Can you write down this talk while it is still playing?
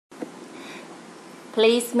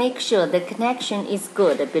Please make sure the connection is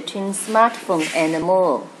good between smartphone and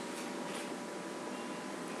Mower.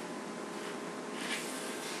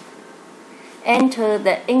 Enter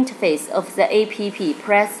the interface of the app.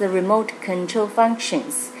 Press the remote control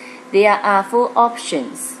functions. There are 4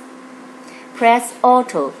 options. Press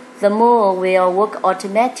Auto. The Mower will work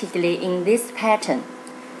automatically in this pattern.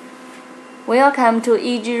 Welcome to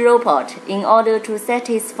EG Robot. In order to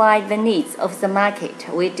satisfy the needs of the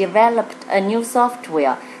market, we developed a new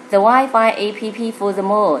software, the Wi-Fi app for the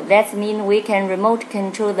Mower. That means we can remote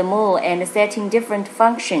control the Mower and setting different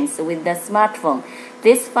functions with the smartphone.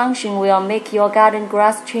 This function will make your garden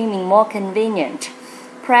grass trimming more convenient.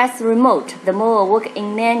 Press Remote. The Mower works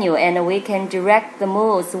in menu and we can direct the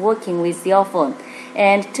mowers working with your phone.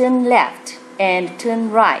 And turn left and turn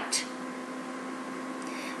right.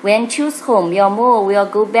 When choose Home, your Mower will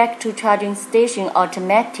go back to charging station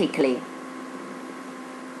automatically.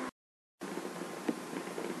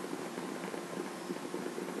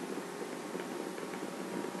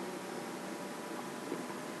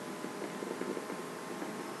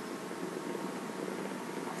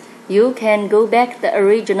 You can go back the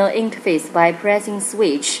original interface by pressing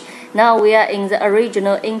Switch. Now we are in the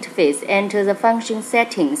original interface. Enter the function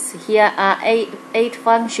settings. Here are 8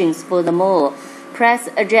 functions for the Mower. Press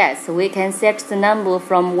Address. We can set the number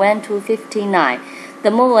from 1 to 59.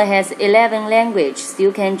 The Mower has 11 languages.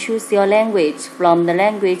 You can choose your language from the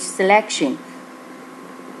language selection.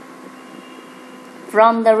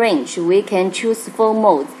 From the range, we can choose 4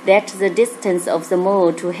 modes. That's the distance of the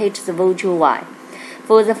Mower to hit the virtual wire.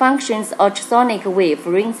 For the functions ultrasonic wave,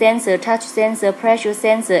 ring sensor, touch sensor, pressure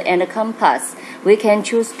sensor, and compass, we can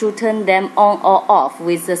choose to turn them on or off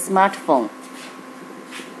with the smartphone.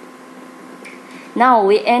 Now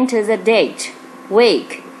we enter the date,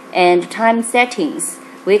 week, and time settings.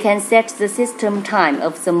 We can set the system time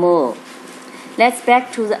of the Mower. Let's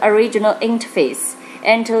back to the original interface.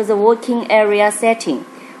 Enter the working area setting.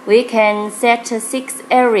 We can set 6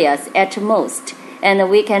 areas at most.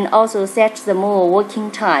 And we can also set the Mower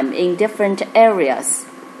working time in different areas.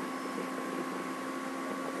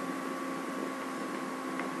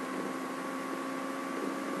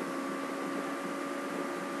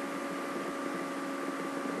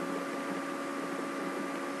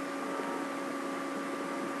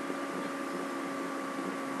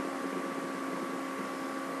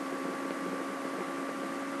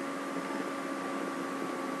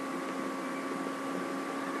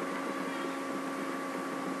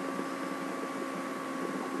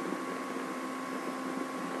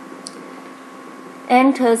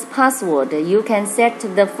 Enters password. You can set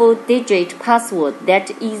the 4-digit password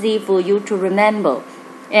that's easy for you to remember,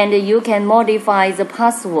 and you can modify the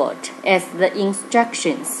password as the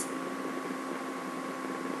instructions.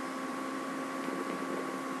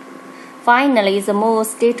 Finally, the Mower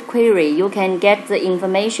state query. You can get the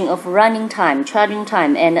information of running time, charging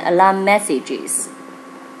time, and alarm messages.